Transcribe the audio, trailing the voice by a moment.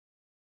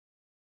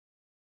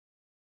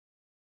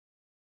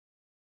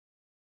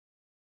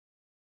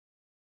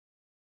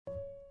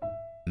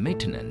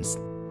Maintenance.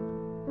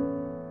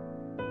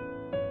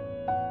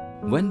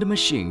 When the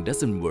machine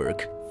doesn't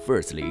work,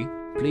 firstly,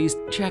 please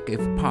check if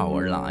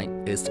power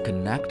line is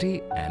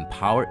connected and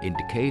power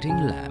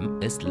indicating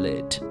lamp is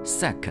lit.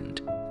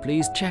 Second,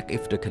 please check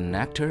if the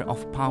connector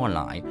of power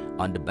line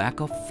on the back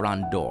of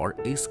front door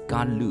is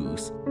got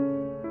loose.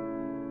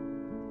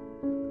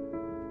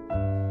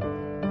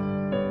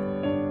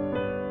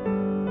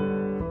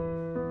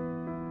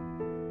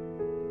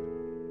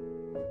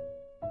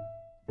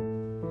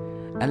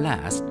 At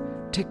last,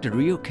 take the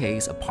rear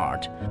case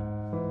apart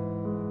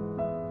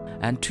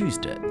and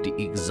twist the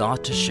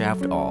exhaust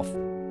shaft off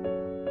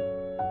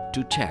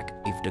to check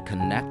if the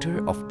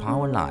connector of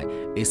power line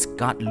is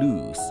got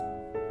loose.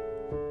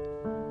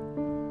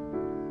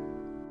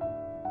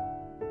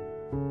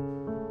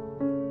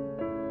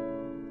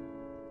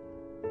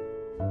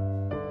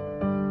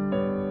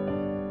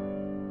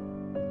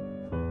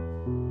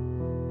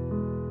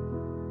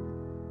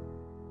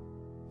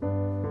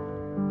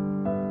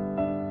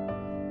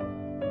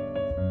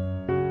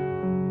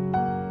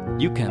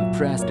 You can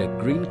press the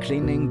green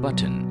cleaning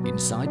button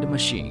inside the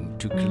machine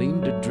to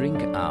clean the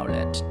drink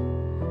outlet.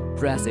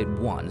 Press it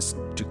once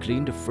to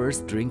clean the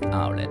first drink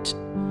outlet.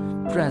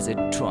 Press it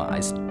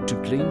twice to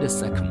clean the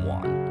second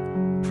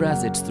one.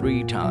 Press it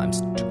 3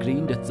 times to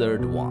clean the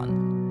third one.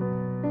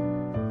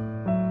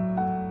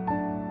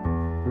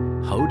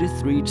 Hold it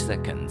 3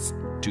 seconds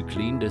to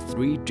clean the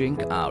 3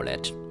 drink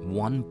outlet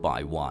one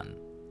by one.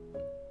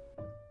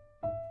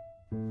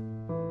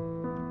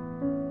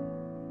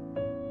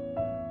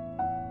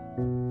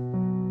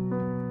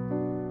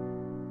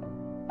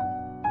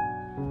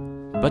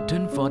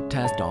 Button for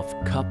test of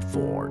cup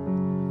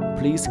 4.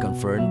 Please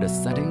confirm the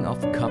setting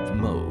of cup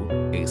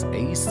mode is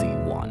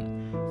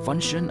AC1.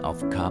 Function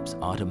of cup's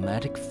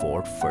automatic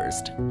fault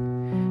first.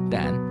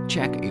 Then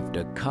check if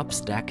the cup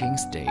stacking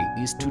state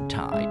is too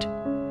tight.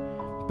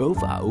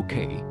 Both are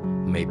okay,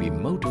 maybe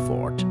mode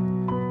fault.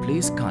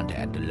 Please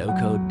contact the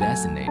local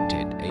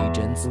designated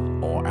agents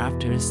or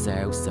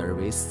after-sales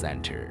service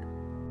center.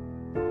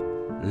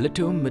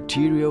 Little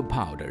material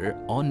powder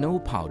or no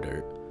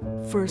powder.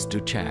 First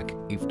to check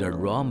if the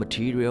raw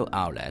material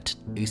outlet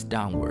is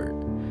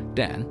downward,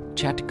 then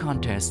check the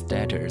contact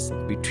status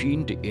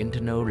between the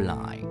internal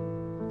line.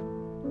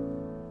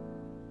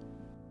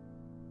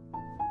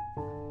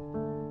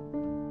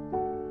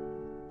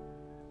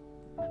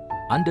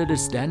 Under the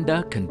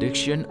standard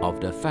condition of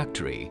the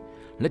factory,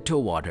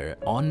 little water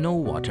or no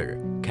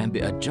water can be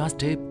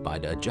adjusted by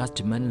the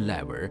adjustment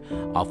lever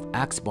of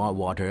export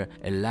water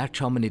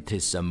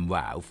electromagnetism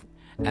valve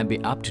and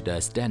be up to the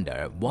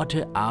standard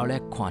water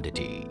outlet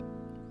quantity.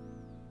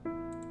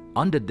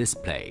 On the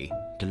display,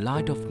 the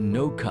light of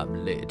no cup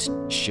lid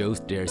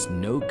shows there's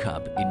no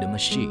cup in the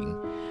machine,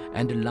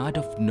 and the light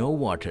of no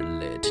water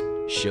lid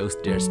shows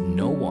there's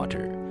no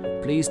water.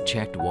 Please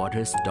check the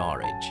water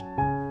storage.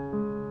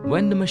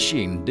 When the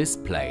machine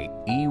displays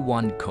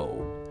E1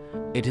 code,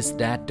 it is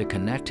that the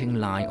connecting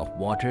line of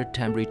water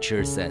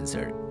temperature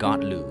sensor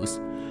got loose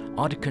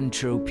or the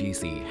control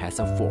PC has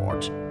a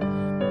fault.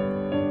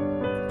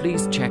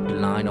 Please check the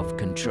line of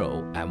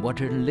control and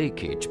water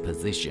leakage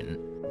position.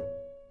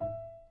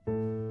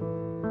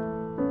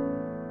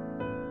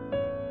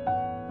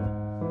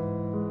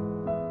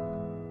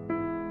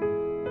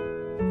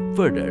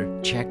 Further,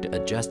 check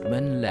the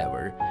adjustment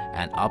lever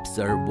and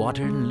observe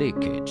water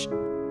leakage.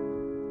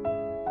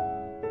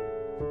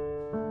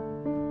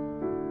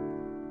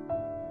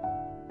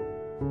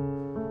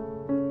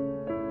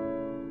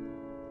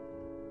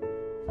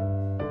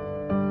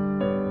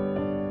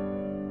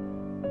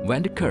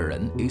 When the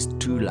current is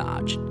too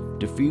large,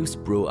 the fuse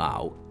blows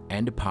out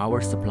and the power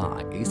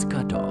supply is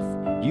cut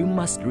off, you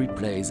must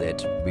replace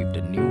it with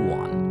the new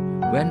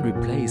one. When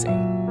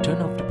replacing,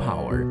 turn off the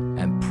power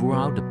and pull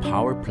out the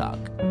power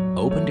plug.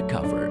 Open the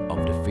cover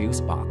of the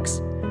fuse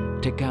box.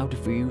 Take out the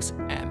fuse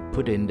and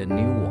put in the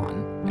new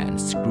one and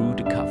screw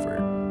the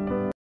cover.